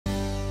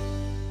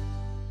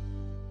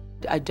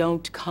I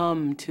don't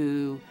come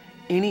to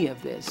any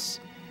of this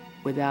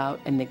without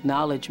an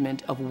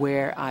acknowledgement of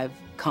where I've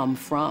come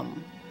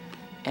from.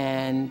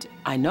 And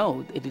I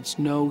know that it's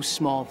no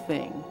small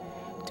thing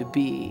to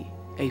be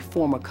a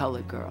former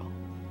colored girl,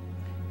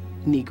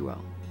 Negro,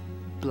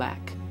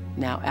 Black,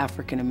 now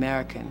African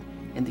American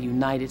in the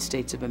United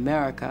States of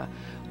America,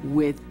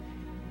 with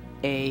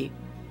a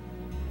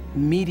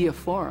media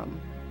forum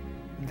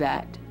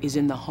that is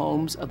in the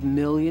homes of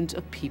millions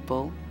of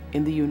people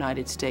in the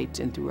United States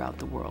and throughout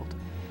the world.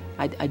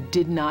 I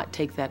did not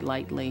take that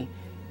lightly,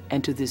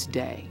 and to this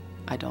day,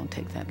 I don't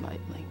take that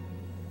lightly.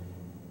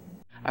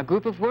 A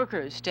group of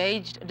workers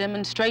staged a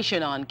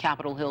demonstration on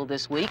Capitol Hill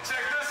this week.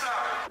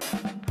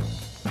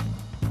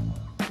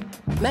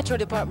 Metro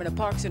Department of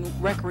Parks and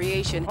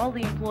Recreation, all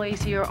the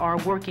employees here are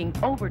working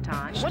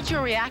overtime. What's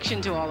your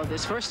reaction to all of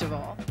this, first of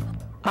all?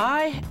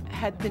 I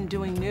had been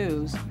doing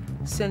news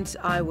since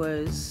I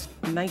was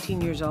 19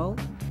 years old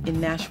in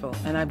Nashville,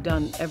 and I've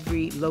done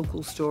every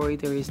local story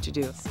there is to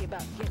do.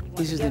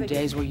 These are the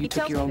days where you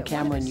took your own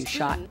camera and you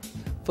shot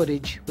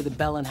footage with a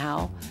bell and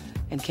howl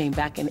and came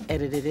back and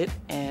edited it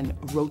and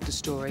wrote the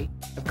story.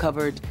 I've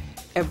covered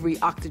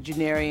every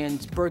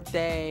octogenarian's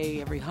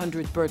birthday, every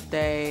 100th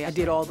birthday. I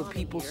did all the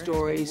people's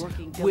stories,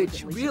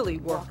 which really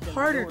were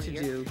harder to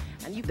do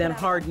than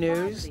hard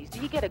news. Do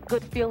you get a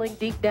good feeling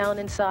deep down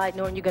inside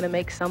knowing you're going to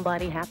make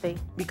somebody happy?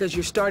 Because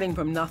you're starting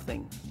from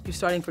nothing.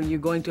 You're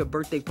going to a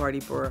birthday party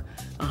for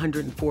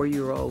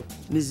 104-year-old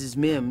Mrs.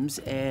 Mims,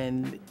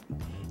 and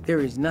there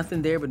is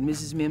nothing there but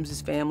Mrs.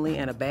 Mims's family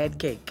and a bad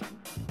cake.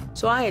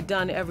 So I had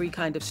done every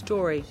kind of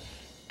story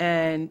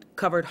and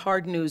covered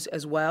hard news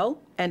as well,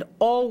 and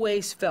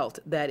always felt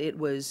that it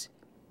was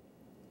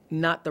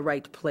not the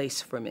right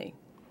place for me.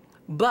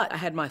 But I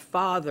had my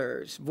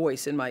father's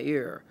voice in my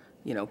ear,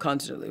 you know,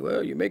 constantly.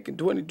 Well, you're making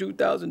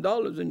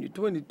 $22,000 and you're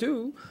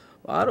 22.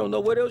 Well, I don't know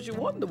what else you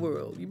want in the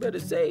world. You better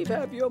save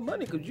half your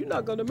money because you're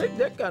not gonna make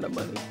that kind of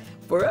money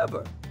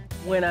forever.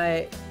 When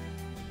I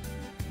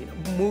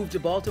moved to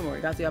Baltimore, I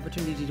got the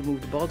opportunity to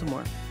move to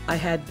Baltimore, I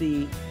had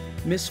the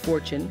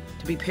misfortune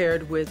to be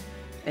paired with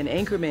an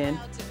anchorman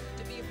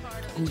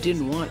who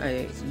didn't want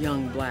a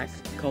young Black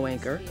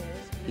co-anchor.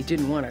 He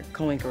didn't want a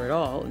co-anchor at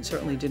all, and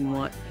certainly didn't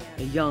want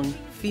a young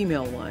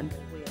female one.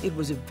 It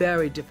was a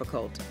very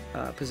difficult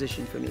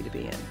position for me to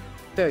be in.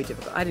 Very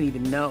difficult. I didn't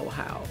even know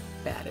how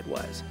bad it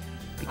was,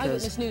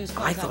 because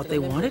I thought they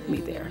wanted me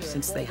there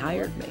since they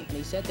hired me. And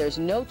he said there's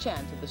no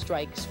chance of the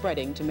strike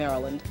spreading to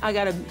Maryland. I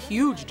got a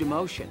huge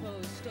demotion.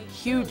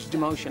 Huge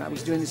demotion. I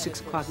was doing the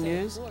 6 o'clock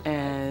news,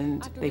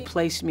 and they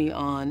placed me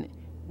on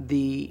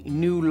the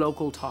new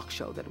local talk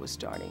show that was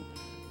starting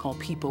called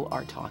People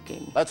Are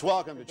Talking. Let's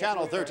welcome to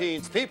Channel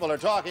 13's People Are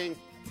Talking,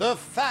 the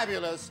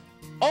fabulous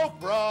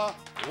Oprah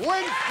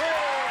Winfrey.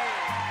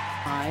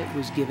 I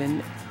was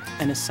given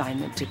an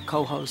assignment to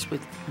co-host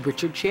with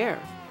Richard Scher,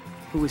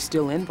 who was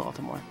still in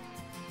Baltimore.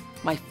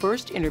 My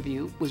first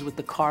interview was with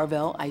the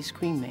Carvel ice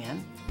cream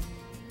man.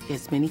 He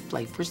has many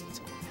flavors.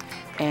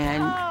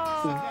 And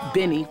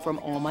Benny from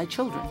All My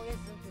Children.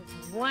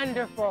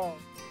 Wonderful.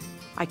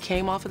 I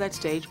came off of that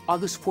stage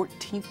August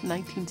 14th,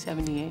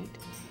 1978,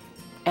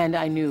 and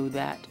I knew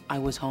that I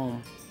was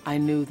home. I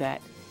knew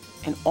that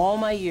in all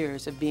my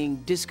years of being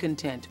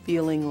discontent,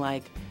 feeling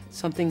like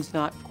something's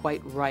not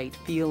quite right,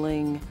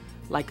 feeling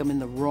like I'm in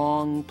the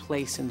wrong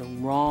place, in the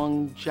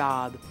wrong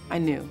job, I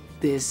knew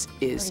this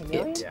is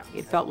it.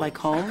 It felt like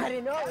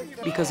home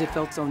because it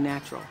felt so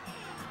natural.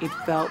 It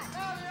felt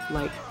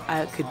like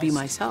I could be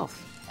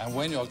myself. And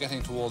when you're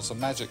getting towards the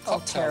magic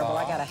cocktail terrible.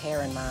 hour, I got a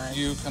hair in mine.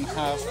 you can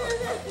have...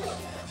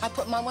 I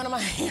put one of my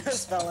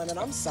hairs fell in it.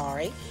 I'm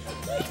sorry.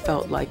 It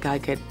felt like I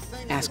could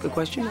ask a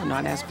question or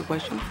not ask a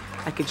question.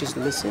 I could just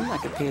listen. I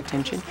could pay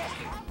attention.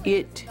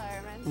 It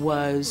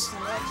was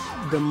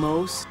the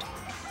most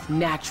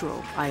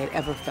natural I had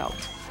ever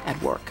felt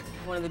at work.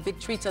 One of the big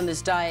treats on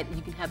this diet,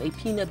 you can have a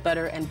peanut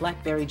butter and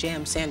blackberry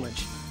jam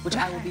sandwich, which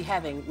I will be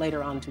having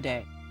later on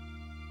today.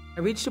 I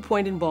reached a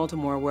point in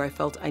Baltimore where I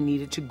felt I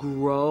needed to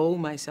grow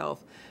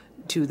myself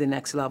to the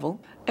next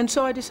level, and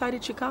so I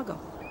decided Chicago.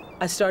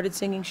 I started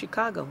singing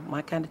Chicago,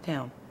 my kind of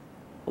town.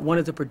 One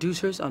of the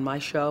producers on my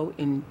show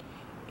in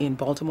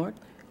Baltimore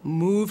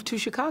moved to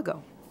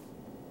Chicago,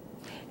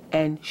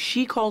 and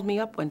she called me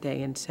up one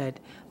day and said,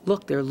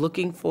 look, they're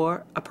looking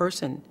for a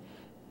person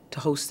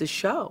to host this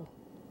show.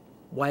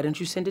 Why don't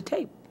you send a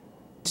tape?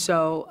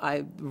 So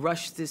I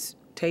rushed this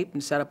tape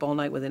and sat up all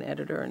night with an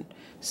editor and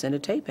sent a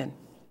tape in.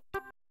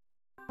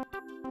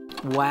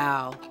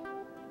 Wow.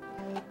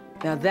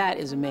 Now that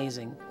is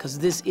amazing, because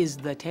this is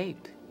the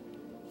tape.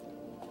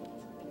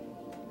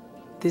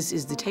 This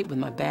is the tape with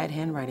my bad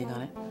handwriting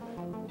on it.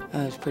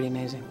 It's pretty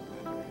amazing.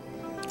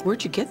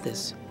 Where'd you get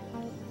this?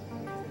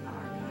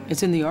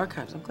 It's in the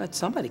archives. I'm glad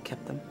somebody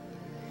kept them.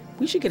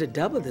 We should get a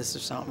dub of this or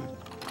something.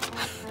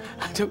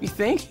 Don't you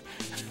think?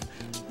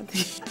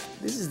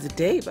 This is the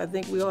tape. I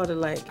think we ought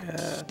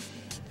to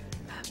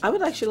I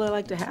would actually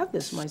like to have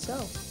this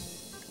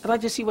myself. I'd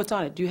like to see what's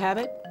on it. Do you have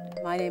it?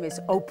 My name is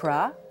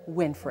Oprah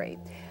Winfrey.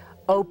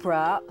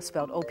 Oprah,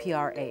 spelled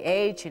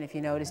O-P-R-A-H, and if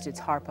you noticed, it's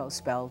Harpo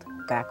spelled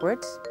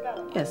backwards.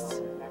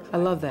 Yes, I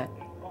love that.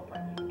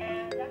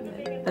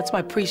 That's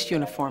my priest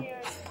uniform.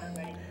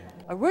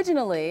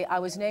 Originally, I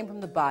was named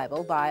from the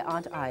Bible by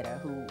Aunt Ida,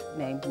 who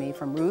named me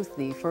from Ruth,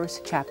 the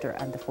 1st chapter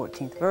and the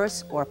 14th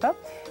verse, Orpah,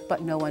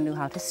 but no one knew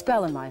how to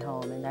spell in my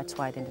home, and that's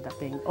why it ended up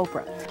being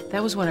Oprah.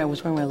 That was when I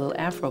was wearing my little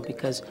afro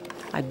because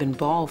I'd been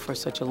bald for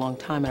such a long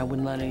time and I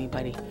wouldn't let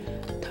anybody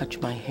touch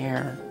my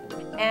hair.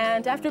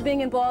 And after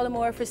being in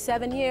Baltimore for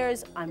 7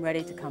 years, I'm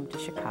ready to come to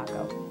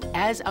Chicago.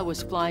 As I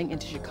was flying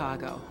into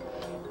Chicago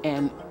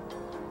and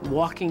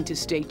walking to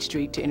State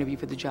Street to interview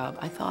for the job,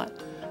 I thought,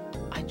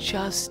 I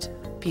just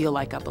feel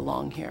like I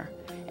belong here.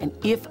 And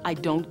if I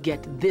don't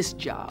get this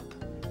job,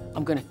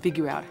 I'm gonna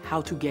figure out how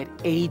to get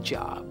a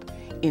job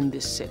in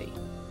this city.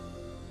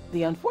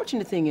 The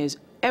unfortunate thing is,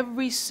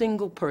 every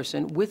single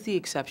person, with the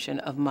exception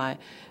of my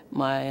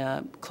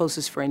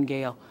closest friend,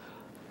 Gail,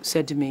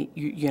 said to me,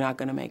 you're not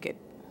gonna make it.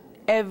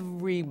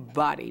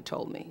 Everybody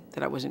told me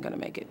that I wasn't gonna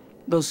make it.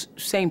 Those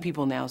same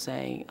people now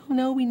saying, oh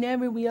no,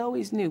 we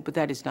always knew, but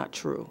that is not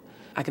true.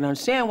 I can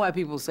understand why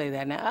people say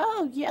that now.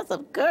 Oh, yes,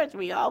 of course,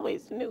 we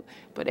always knew.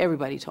 But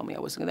everybody told me I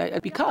wasn't gonna,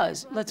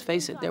 because, let's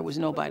face it, there was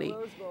nobody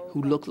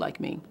who looked like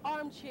me.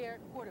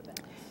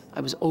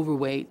 I was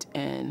overweight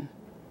and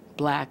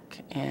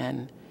black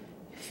and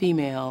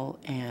female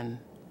and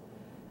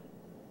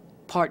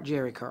part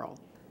Jerry curl.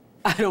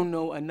 I don't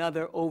know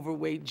another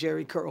overweight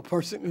Jerry curl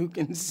person who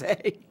can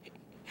say,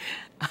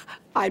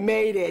 I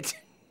made it.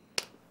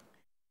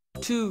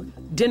 To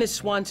Dennis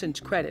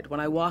Swanson's credit, when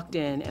I walked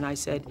in and I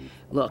said,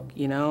 look,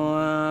 you know,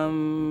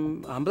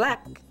 I'm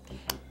black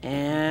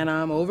and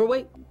I'm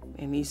overweight.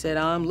 And he said,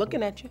 I'm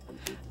looking at you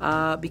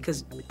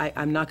because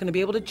I'm not gonna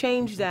be able to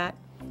change that,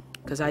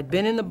 because I'd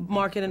been in the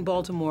market in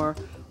Baltimore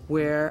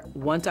where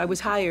once I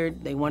was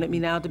hired, they wanted me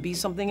now to be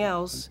something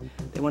else.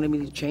 They wanted me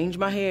to change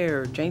my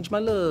hair, change my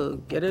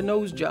look, get a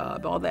nose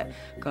job, all that.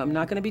 I'm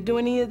not gonna be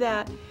doing any of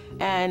that.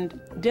 And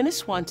Dennis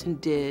Swanson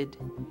did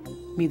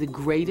me the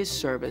greatest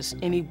service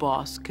any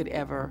boss could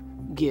ever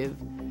give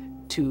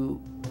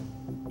to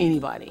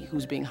anybody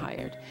who's being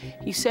hired.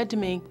 He said to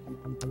me,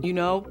 you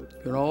know,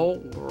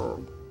 we're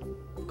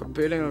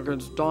competing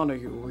against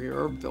Donahue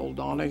here, Phil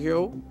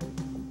Donahue.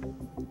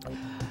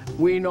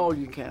 We know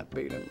you can't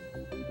beat him.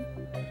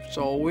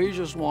 So we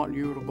just want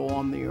you to go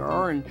on the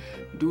air and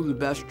do the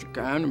best you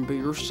can and be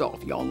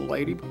yourself, young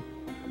lady.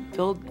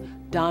 Phil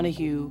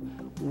Donahue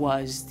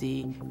was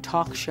the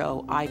talk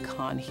show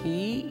icon.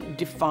 He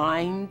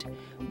defined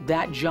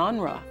that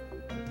genre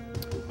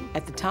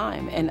at the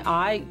time, and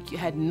I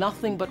had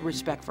nothing but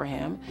respect for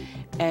him,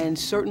 and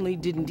certainly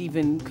didn't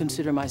even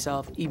consider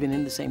myself even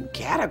in the same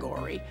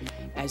category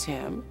as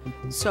him.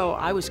 So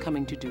I was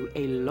coming to do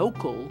a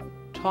local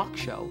talk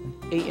show,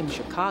 AM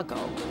Chicago,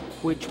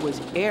 which was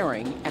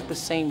airing at the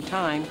same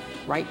time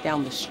right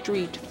down the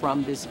street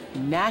from this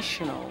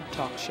national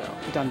talk show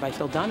done by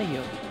Phil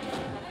Donahue.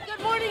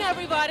 Good morning,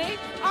 everybody.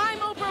 I'm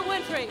Oprah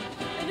Winfrey,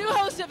 the new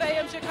host of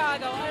AM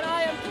Chicago, and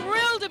I am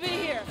thrilled to be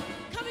here.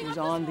 It was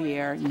on the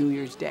air New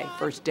Year's Day,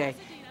 first day,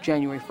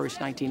 January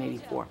 1st,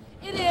 1984.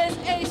 It is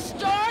a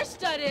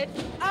star-studded,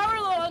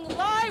 hour-long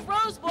live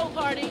Rose Bowl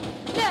party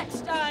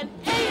next on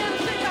AM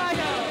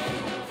Chicago.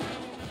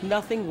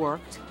 Nothing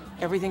worked.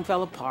 Everything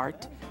fell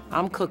apart.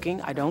 I'm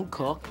cooking. I don't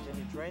cook.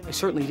 I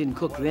certainly didn't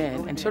cook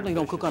then, and certainly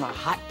don't cook on a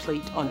hot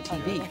plate on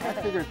TV. I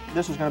figured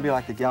this was going to be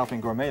like the Galloping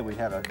Gourmet. We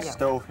had a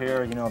stove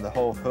here, you know, the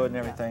whole hood and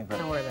everything, but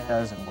that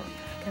doesn't work.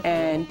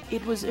 And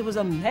it was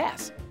a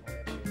mess.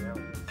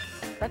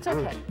 That's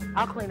okay.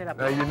 I'll clean it up.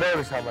 Now, you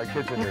notice how my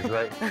kitchen is,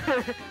 right?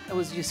 It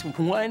was just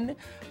one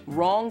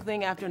wrong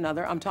thing after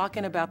another. I'm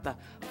talking about the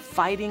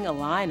Fighting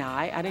Illini.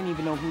 I didn't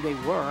even know who they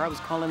were. I was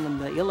calling them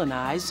the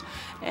Illinois.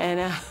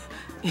 And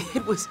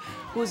it was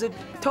a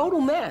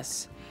total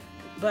mess.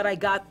 But I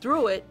got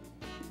through it.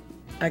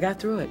 I got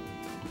through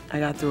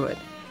it.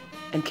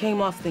 And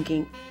came off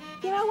thinking,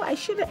 you know, I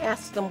should have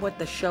asked them what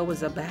the show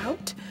was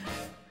about.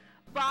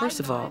 First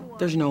of all,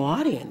 there's no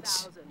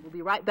audience. We'll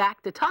be right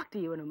back to talk to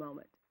you in a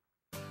moment.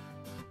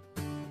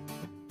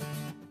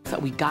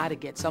 Thought we gotta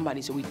get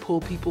somebody, so we'd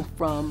pull people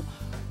from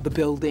the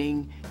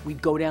building,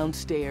 we'd go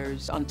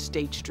downstairs on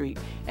State Street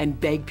and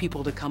beg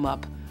people to come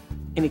up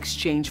in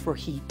exchange for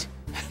heat.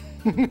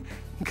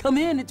 Come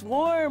in, it's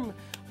warm.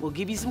 We'll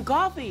give you some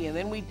coffee, and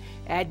then we'd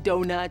add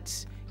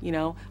donuts. You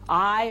know,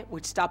 I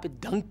would stop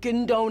at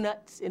Dunkin'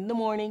 Donuts in the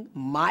morning,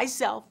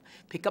 myself,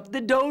 pick up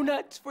the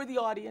donuts for the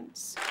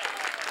audience.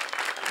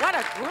 What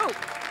a group.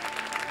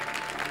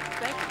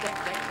 Thank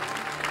you.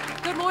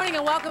 Good morning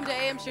and welcome to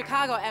AM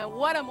Chicago, and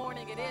what a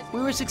morning it is.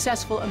 We were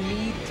successful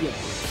immediately.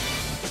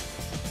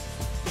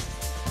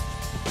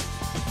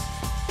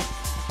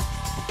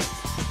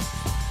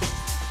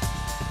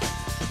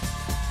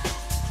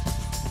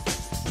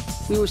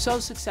 We were so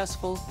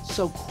successful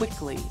so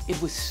quickly,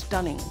 it was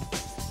stunning,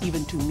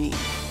 even to me.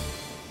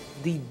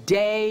 The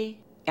day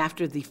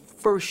after the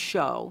first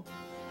show,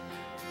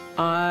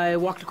 I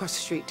walked across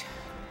the street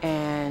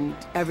and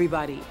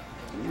everybody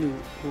knew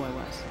who I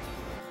was.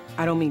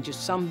 I don't mean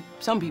just some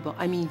people,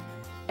 I mean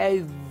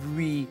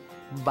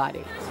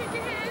everybody.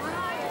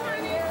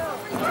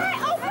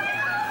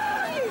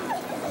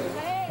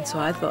 And so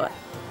I thought,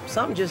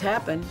 something just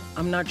happened.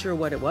 I'm not sure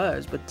what it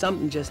was, but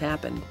something just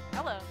happened.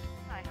 Hello.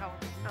 Hi, how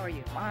are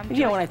you? And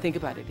you know, when I think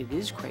about it, it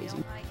is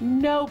crazy.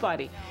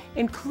 Nobody,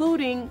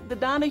 including the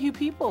Donahue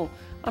people,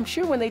 I'm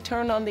sure when they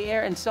turned on the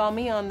air and saw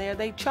me on there,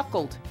 they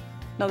chuckled.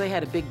 No, they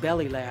had a big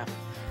belly laugh.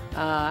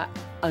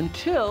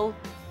 Until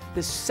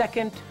the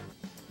second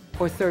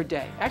or third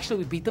day. Actually,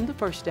 we beat them the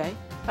first day.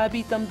 I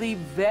beat them the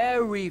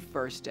very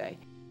first day.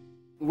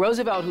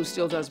 Roosevelt, who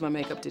still does my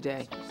makeup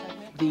today,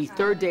 the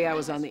third day I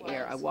was on the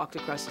air, I walked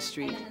across the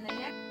street,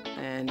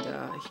 and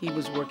he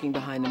was working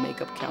behind the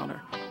makeup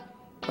counter.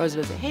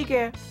 Roosevelt said, "Hey,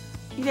 girl,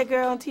 you that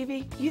girl on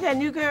TV? You that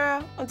new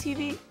girl on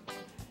TV?"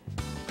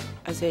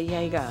 I said,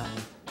 "Yeah, you got.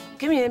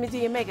 Come here, let me do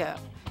your makeup."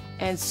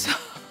 And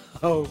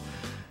so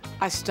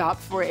I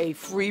stopped for a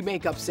free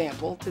makeup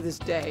sample to this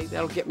day.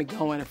 That'll get me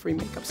going, a free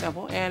makeup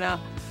sample. And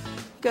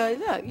he goes,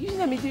 "Look, you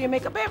let me do your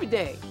makeup every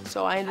day."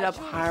 So I ended up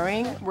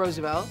hiring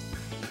Roosevelt.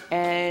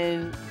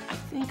 And I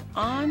think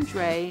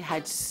Andre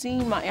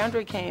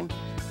came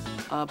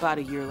about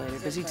a year later,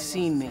 because he'd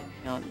seen me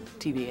on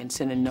TV and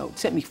sent a note,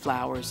 sent me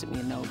flowers, sent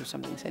me a note or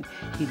something, said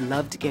he'd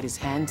love to get his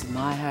hands in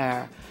my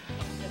hair.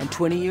 And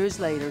 20 years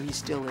later, he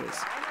still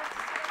is.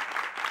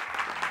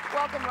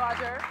 Welcome,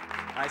 Roger.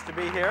 Nice to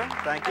be here.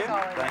 Thank you.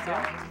 Thank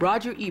you.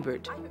 Roger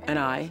Ebert and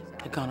I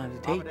had gone on a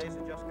date. Holidays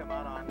have just come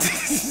out on.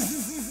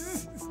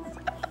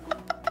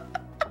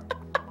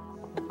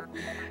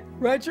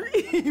 Roger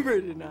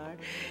Ebert and I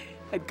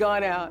had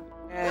gone out,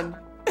 and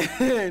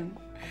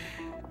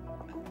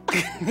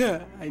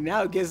I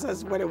now guess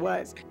that's what it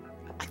was.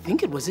 I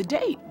think it was a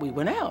date. We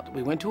went out.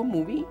 We went to a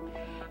movie,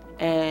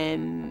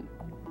 and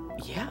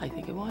yeah, I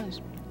think it was.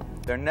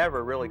 They're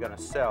never really going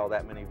to sell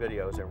that many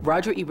videos.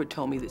 Roger Ebert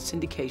told me that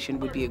syndication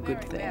would be a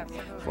good thing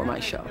for my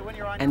show,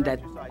 and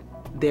that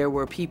there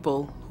were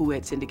people who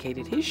had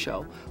syndicated his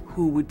show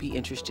who would be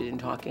interested in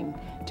talking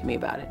to me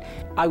about it.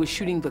 I was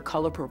shooting The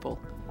Color Purple.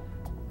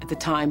 At the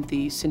time,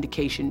 the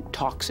syndication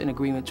talks and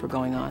agreements were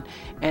going on,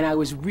 and I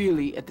was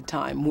really, at the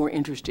time, more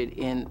interested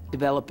in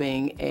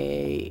developing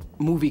a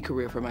movie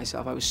career for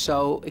myself. I was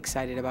so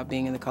excited about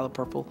being in The Color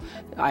Purple.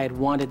 I had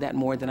wanted that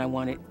more than I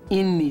wanted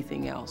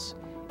anything else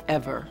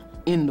ever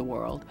in the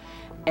world.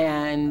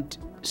 And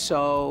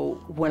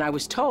so when I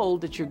was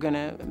told that you're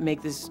gonna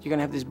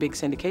have this big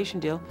syndication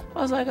deal,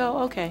 I was like, oh,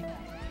 okay.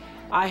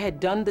 I had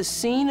done the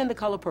scene in The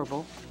Color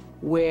Purple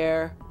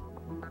where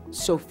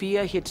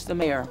Sophia hits the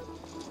mayor.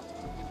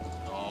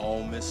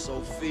 Oh, Miss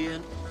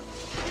Sophia.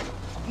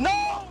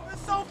 No! Miss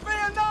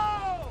Sophia,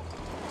 no!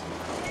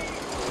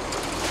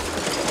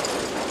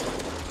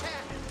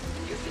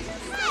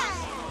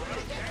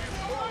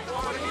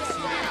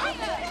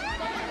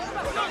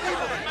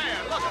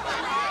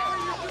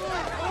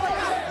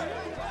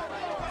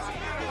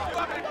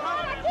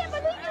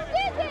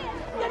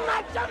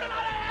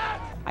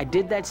 I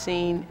did that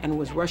scene and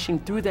was rushing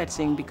through that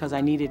scene because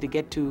I needed to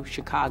get to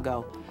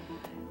Chicago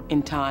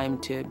in time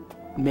to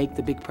make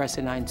the big press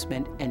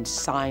announcement and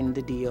sign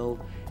the deal.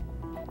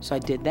 So I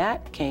did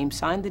that,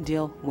 signed the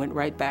deal, went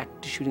right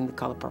back to shooting The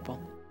Color Purple.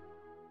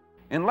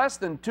 In less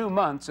than 2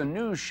 months, a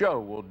new show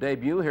will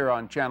debut here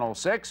on Channel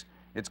 6.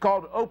 It's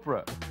called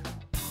Oprah.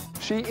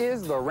 She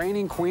is the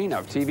reigning queen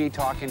of TV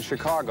talk in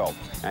Chicago,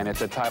 and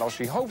it's a title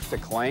she hopes to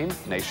claim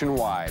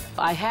nationwide.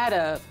 I had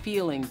a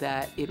feeling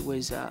that it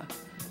was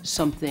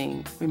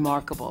something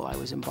remarkable I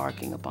was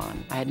embarking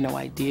upon. I had no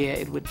idea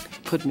it would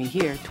put me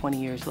here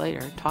 20 years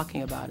later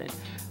talking about it,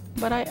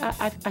 but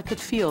I could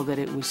feel that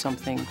it was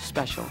something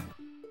special.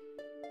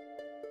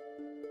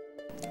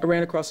 I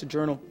ran across a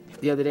journal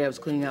the other day. I was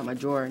cleaning out my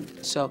drawer,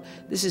 so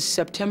this is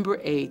September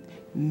 8th,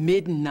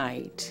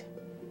 midnight,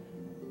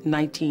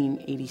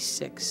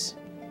 1986.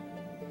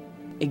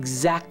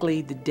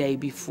 Exactly the day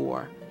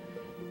before,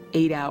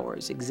 8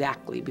 hours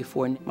exactly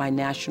before my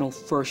national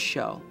first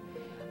show.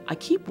 I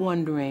keep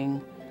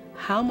wondering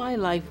how my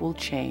life will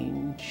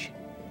change,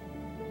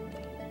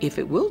 if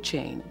it will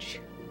change,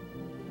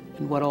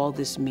 and what all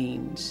this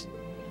means.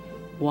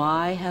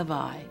 Why have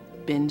I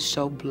been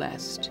so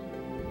blessed?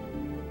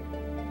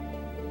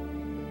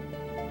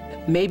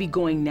 Maybe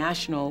going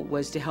national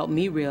was to help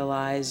me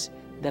realize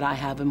that I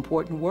have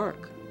important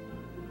work,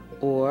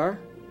 or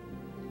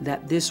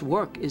that this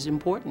work is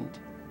important.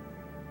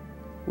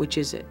 Which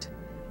is it?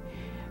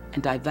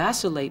 And I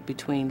vacillate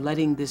between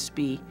letting this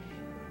be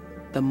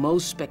the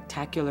most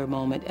spectacular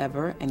moment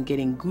ever and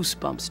getting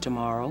goosebumps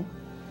tomorrow,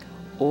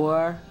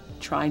 or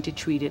trying to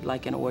treat it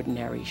like an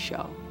ordinary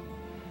show.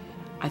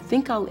 I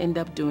think I'll end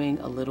up doing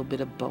a little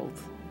bit of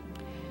both.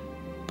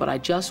 But I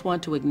just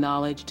want to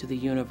acknowledge to the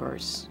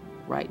universe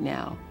right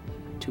now,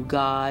 to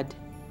God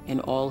in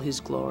all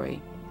His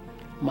glory,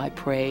 my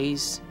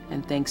praise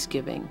and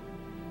thanksgiving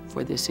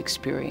for this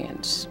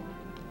experience.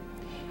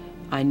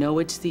 I know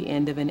it's the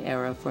end of an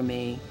era for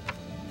me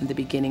and the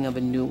beginning of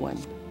a new one.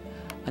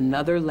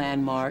 Another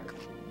landmark,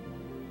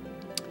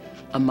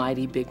 a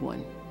mighty big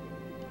one.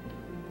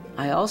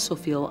 I also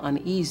feel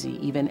uneasy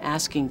even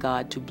asking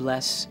God to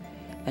bless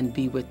and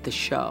be with the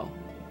show,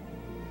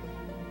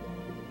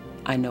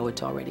 I know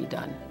it's already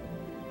done.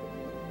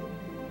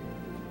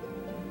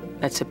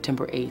 That's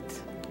September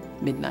 8th,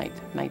 midnight,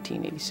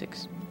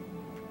 1986.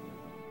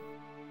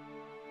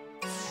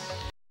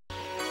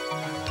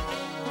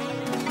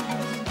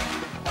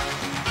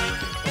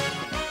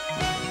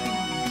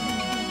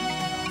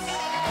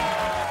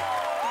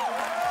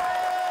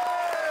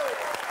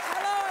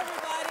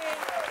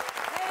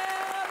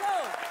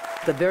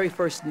 The very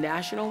first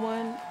national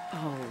one,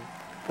 oh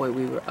boy,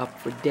 we were up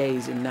for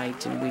days and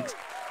nights and weeks.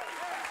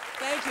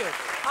 Thank you.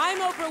 I'm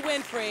Oprah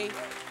Winfrey,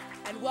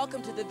 and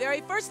welcome to the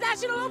very first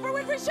national Oprah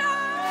Winfrey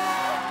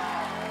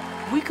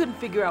Show! We couldn't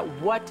figure out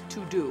what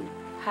to do.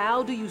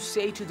 How do you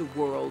say to the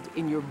world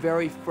in your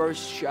very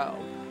first show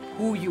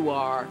who you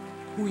are,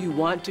 who you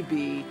want to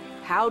be?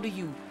 How do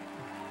you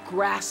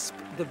grasp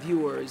the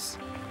viewer's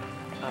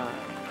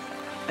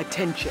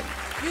attention?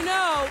 You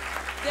know,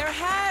 there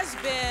has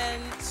been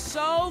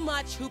so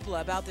much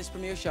hoopla about this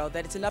premiere show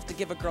that it's enough to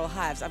give a girl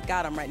hives. I've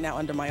got them right now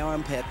under my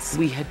armpits.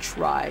 We had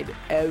tried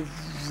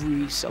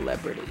every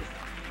celebrity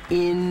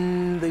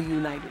in the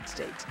United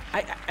States.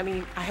 I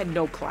mean, I had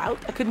no clout.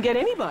 I couldn't get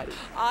anybody.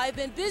 I've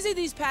been busy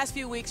these past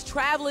few weeks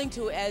traveling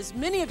to as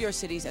many of your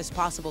cities as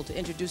possible to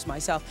introduce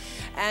myself.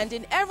 And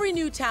in every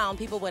new town,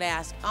 people would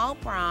ask,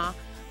 Oprah,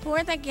 who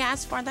are the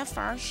guests for the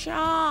first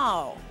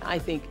show? I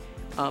think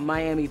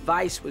Miami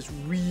Vice was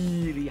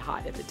really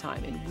hot at the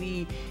time, and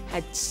we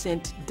had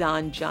sent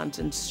Don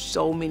Johnson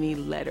so many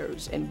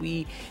letters, and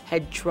we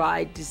had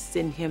tried to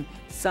send him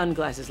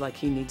sunglasses, like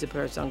he needs a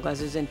pair of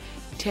sunglasses, and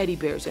teddy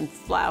bears and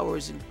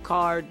flowers and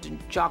cards and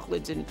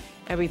chocolates and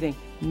everything.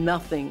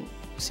 Nothing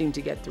seemed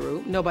to get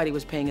through. Nobody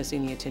was paying us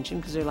any attention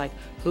because they're like,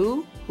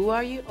 who? Who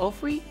are you?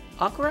 Ofri?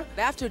 Okra?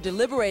 After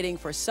deliberating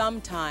for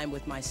some time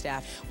with my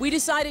staff, we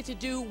decided to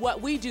do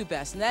what we do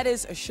best, and that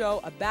is a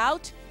show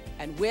about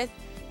and with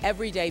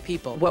everyday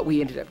people. What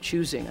we ended up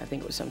choosing, I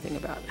think it was something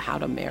about how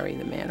to marry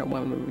the man or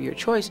woman of your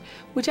choice,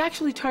 which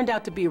actually turned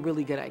out to be a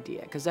really good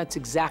idea, because that's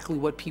exactly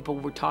what people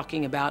were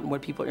talking about and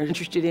what people are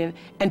interested in,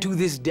 and to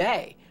this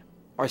day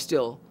are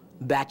still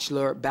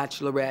bachelor,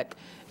 bachelorette,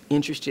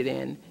 interested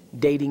in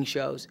dating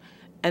shows.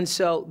 And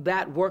so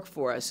that worked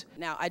for us.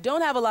 Now, I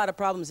don't have a lot of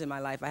problems in my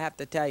life, I have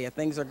to tell you.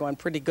 Things are going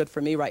pretty good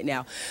for me right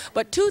now.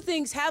 But two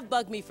things have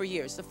bugged me for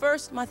years. The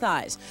first, my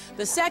thighs.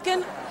 The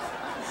second,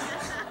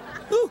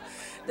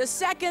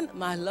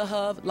 my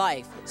love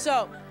life.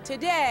 So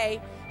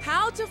today,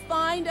 how to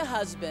find a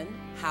husband,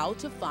 how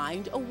to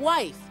find a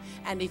wife.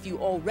 And if you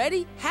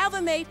already have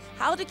a mate,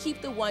 how to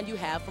keep the one you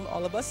have from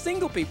all of us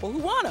single people who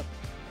want him.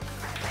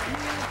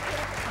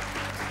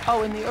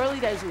 Oh, in the early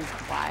days, it was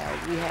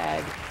wild. We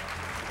had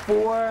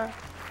 4,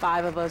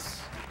 5 of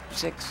us,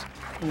 6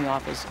 in the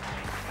office.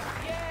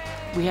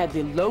 We had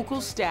the local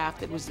staff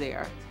that was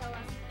there,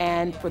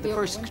 and for the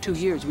first 2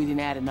 years, we didn't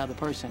add another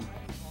person.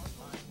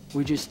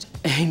 We're just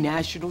a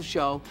national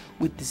show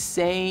with the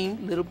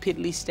same little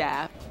piddly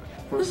staff.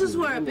 This is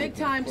where a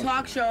big-time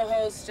talk show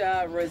host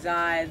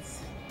resides.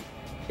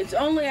 It's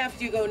only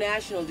after you go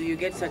national do you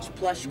get such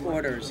plush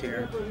quarters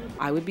here.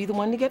 I would be the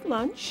one to get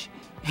lunch.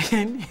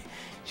 And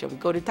shall we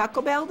go to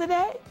Taco Bell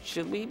today?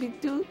 Should we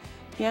do?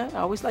 Yeah, I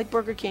always like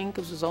Burger King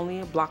because it was only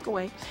a block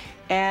away.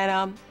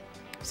 And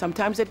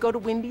sometimes I'd go to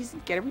Wendy's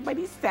and get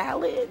everybody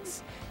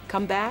salads,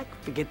 come back,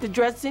 forget the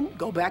dressing,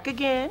 go back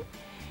again.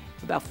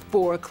 About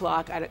 4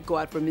 o'clock, I'd go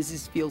out for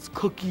Mrs. Fields'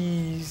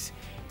 cookies,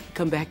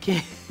 come back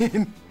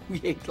in.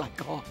 We ate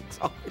like hogs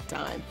all the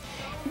time.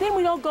 And then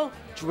we'd all go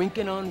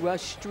drinking on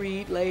Rush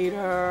Street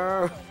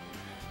later.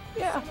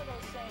 Yeah,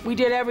 we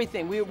did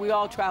everything. We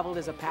all traveled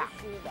as a pack.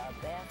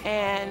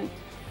 And,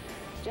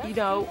 you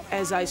know,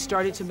 as I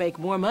started to make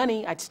more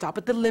money, I'd stop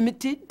at the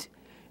Limited,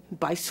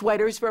 buy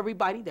sweaters for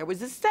everybody. There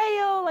was a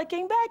sale. I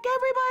came back,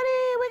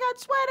 everybody, we got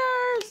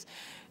sweaters.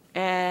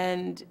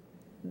 And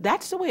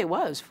that's the way it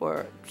was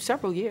for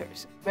several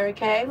years. Mary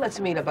Kay, let's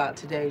meet about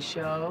today's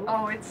show.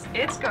 Oh,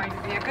 it's going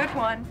to be a good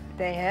one.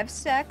 They have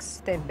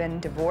sex. They've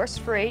been divorced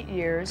for 8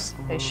 years.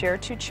 They share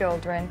 2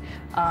 children.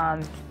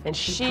 And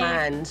she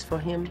pines for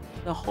him.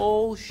 The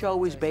whole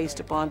show is based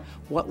upon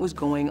what was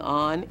going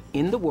on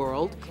in the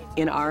world,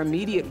 in our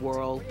immediate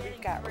world. We've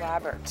got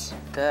Robert.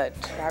 Good.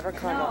 Robert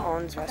Clemmer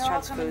owns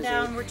Restaurants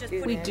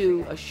Fuzi. We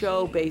do a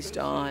show based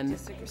on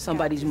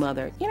somebody's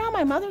mother. You know,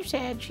 my mother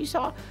said she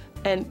saw,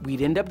 and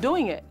we'd end up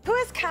doing it. Who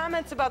has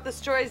comments about the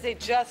stories they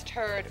just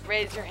heard?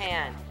 Raise your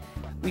hand.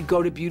 We'd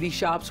go to beauty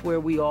shops where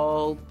we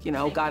all, you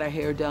know, got our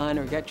hair done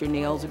or got your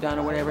nails done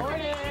or whatever.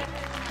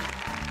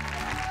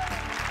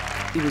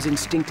 It was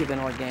instinctive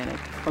and organic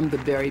from the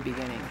very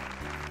beginning.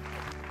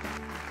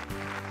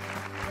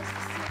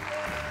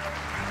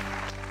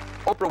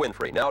 Oprah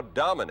Winfrey now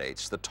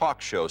dominates the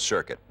talk show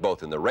circuit,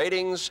 both in the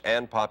ratings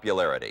and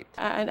popularity.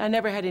 I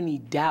never had any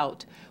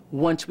doubt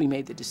once we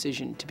made the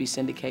decision to be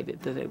syndicated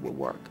that it would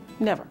work.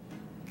 Never.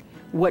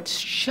 What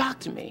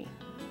shocked me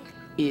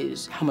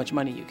is how much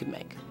money you could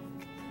make.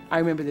 I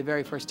remember the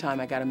very first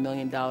time I got $1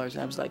 million, and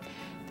I was like,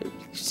 They're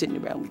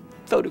sitting around with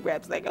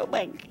photographs like, oh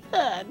my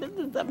God, this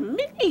is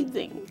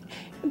amazing.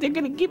 They're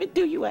gonna give it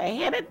to you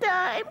ahead of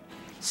time.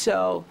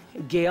 So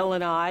Gail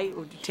and I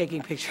were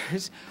taking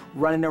pictures,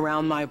 running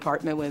around my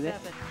apartment with it.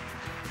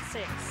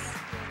 7, 6,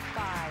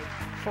 5,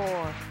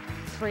 4,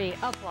 3,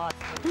 applause.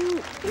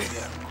 You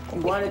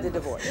wanted the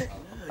divorce.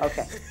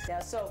 Okay.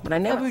 But I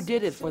never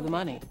did it for the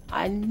money.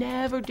 I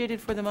never did it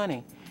for the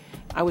money.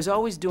 I was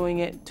always doing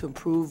it to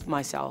improve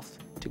myself,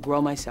 to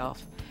grow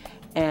myself,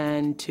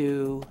 and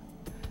to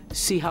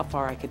see how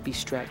far I could be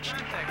stretched.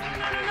 No.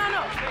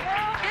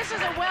 This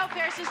is a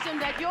welfare system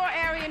that your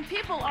Aryan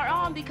people are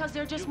on because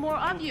there are just more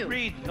of you.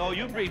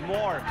 You breed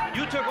more.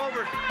 You took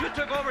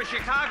over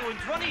Chicago in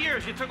 20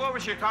 years. You took over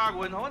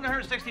Chicago. In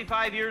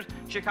 165 years,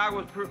 Chicago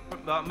was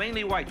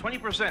mainly white,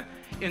 20%.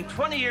 In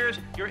 20 years,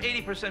 you're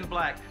 80%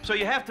 black. So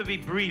you have to be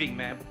breeding,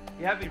 man.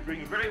 You have to be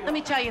breeding very well. Let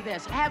me tell you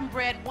this. I haven't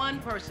bred one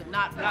person,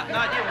 not one.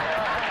 Not you.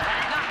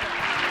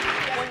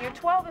 When you're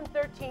 12 and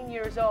 13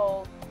 years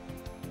old,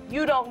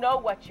 you don't know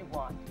what you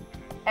want.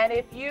 And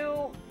if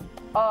you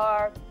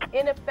are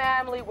in a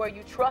family where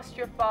you trust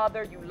your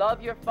father, you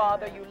love your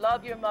mother,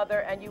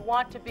 and you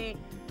want to be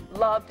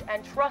loved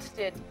and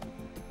trusted,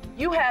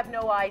 you have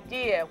no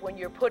idea when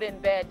you're put in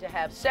bed to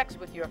have sex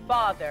with your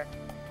father,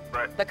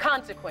 the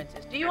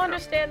consequences. Do you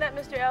understand that,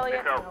 Mr.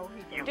 Elliott?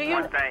 Do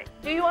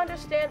you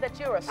understand that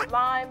you're a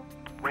slime?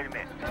 Wait a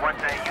minute. One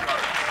thing,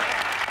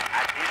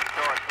 I did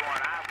start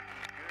going out.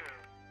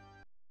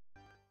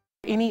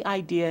 Any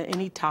idea,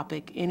 any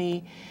topic,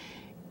 any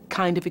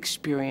kind of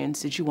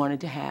experience that you wanted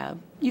to have,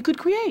 you could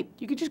create.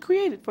 You could just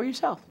create it for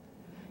yourself.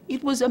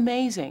 It was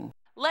amazing.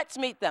 Let's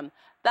meet them.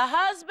 The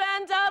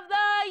husbands of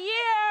the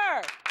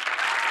year!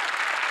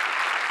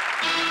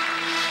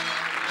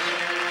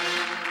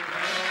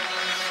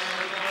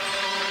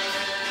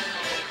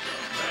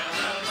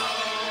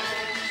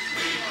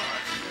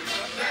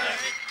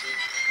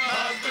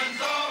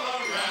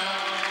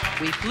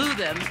 We flew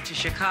them to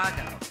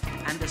Chicago,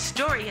 and the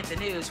story hit the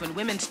news when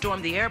women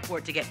stormed the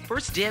airport to get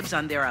first dibs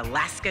on their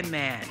Alaskan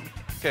man.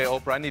 Okay,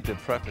 Oprah, I need to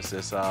preface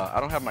this. I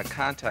don't have my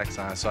contacts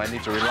on, so I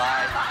need to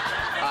rely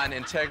on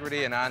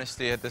integrity and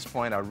honesty at this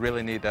point. I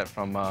really need that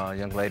from a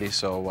young lady,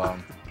 so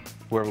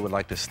whoever would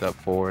like to step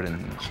forward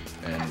and...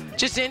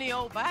 Just any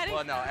old body?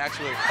 Well, no,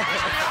 actually...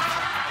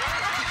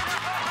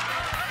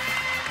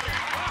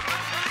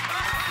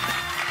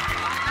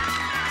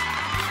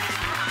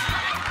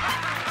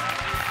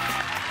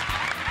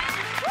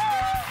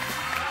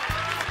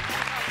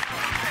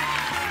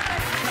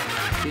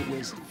 It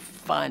was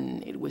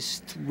fun, it was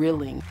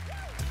thrilling.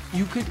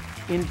 You could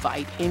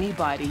invite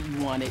anybody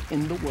you wanted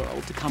in the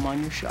world to come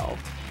on your show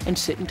and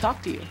sit and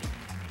talk to you.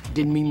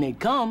 Didn't mean they'd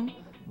come,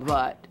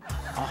 but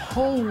a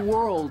whole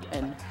world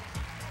and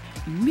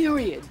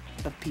myriad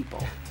of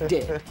people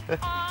did.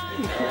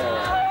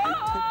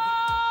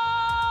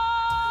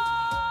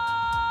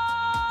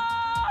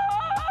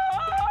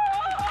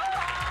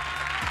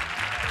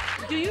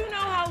 Do you know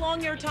how long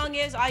your tongue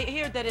is? I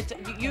hear that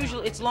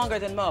it's longer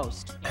than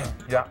most.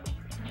 Yeah.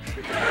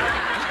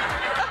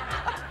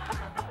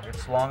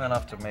 It's long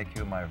enough to make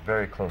you my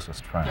very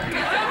closest friend.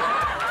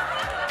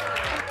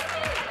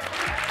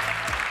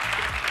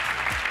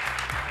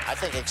 I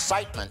think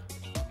excitement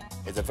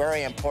is a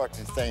very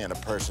important thing in a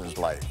person's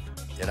life,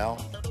 you know?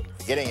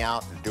 Getting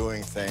out and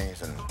doing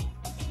things, and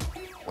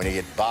when you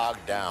get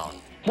bogged down.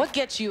 What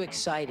gets you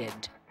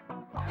excited?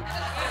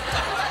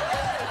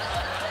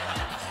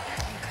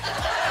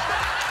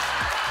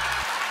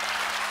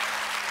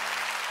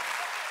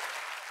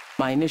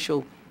 My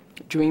initial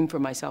dream for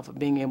myself of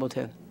being able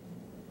to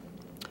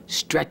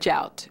stretch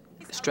out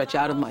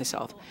of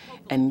myself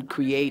and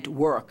create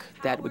work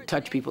that would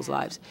touch people's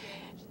lives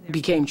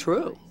became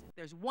true.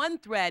 There's one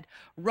thread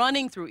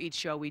running through each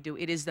show we do.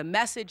 It is the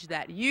message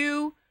that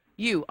you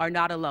are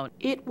not alone.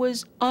 It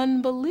was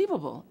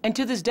unbelievable. And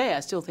to this day, I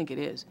still think it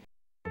is.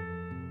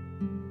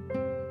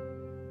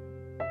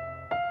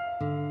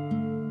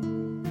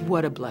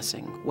 What a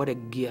blessing, what a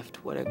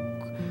gift,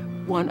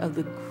 one of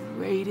the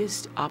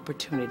greatest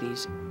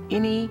opportunities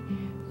any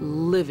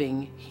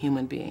living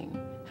human being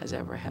has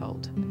ever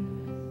held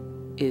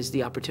is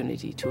the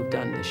opportunity to have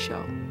done this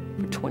show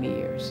for 20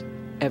 years,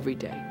 every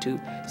day, to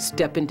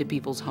step into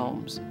people's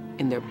homes,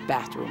 in their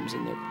bathrooms,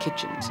 in their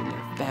kitchens, in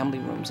their family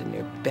rooms, in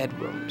their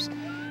bedrooms,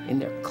 in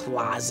their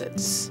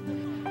closets,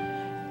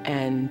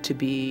 and to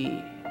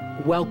be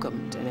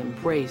welcomed and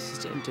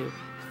embraced and to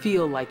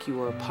feel like you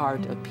were a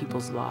part of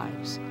people's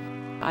lives.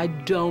 I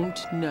don't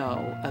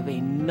know of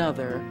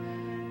another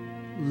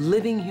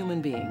living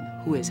human being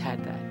who has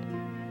had that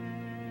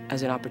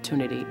as an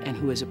opportunity and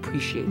who has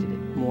appreciated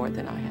it more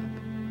than I have.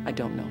 I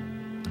don't know.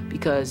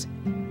 Because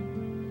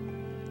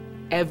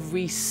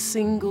every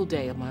single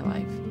day of my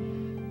life,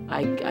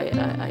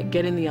 I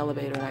get in the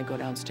elevator and I go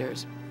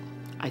downstairs.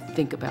 I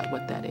think about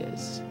what that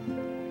is.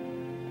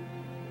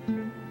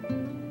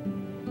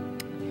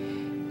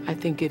 I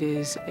think it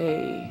is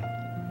a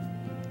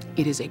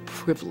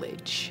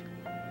privilege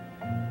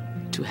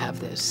to have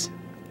this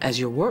as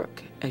your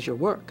work,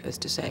 as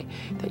to say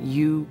that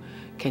you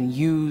can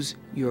use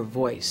your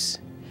voice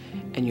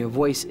And your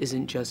voice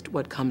isn't just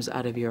what comes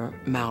out of your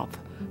mouth,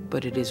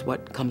 but it is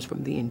what comes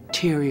from the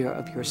interior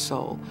of your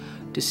soul,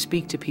 to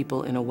speak to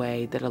people in a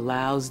way that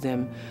allows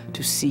them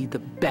to see the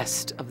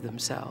best of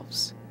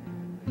themselves.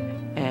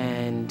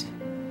 And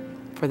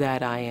for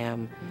that, I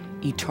am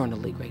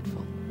eternally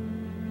grateful.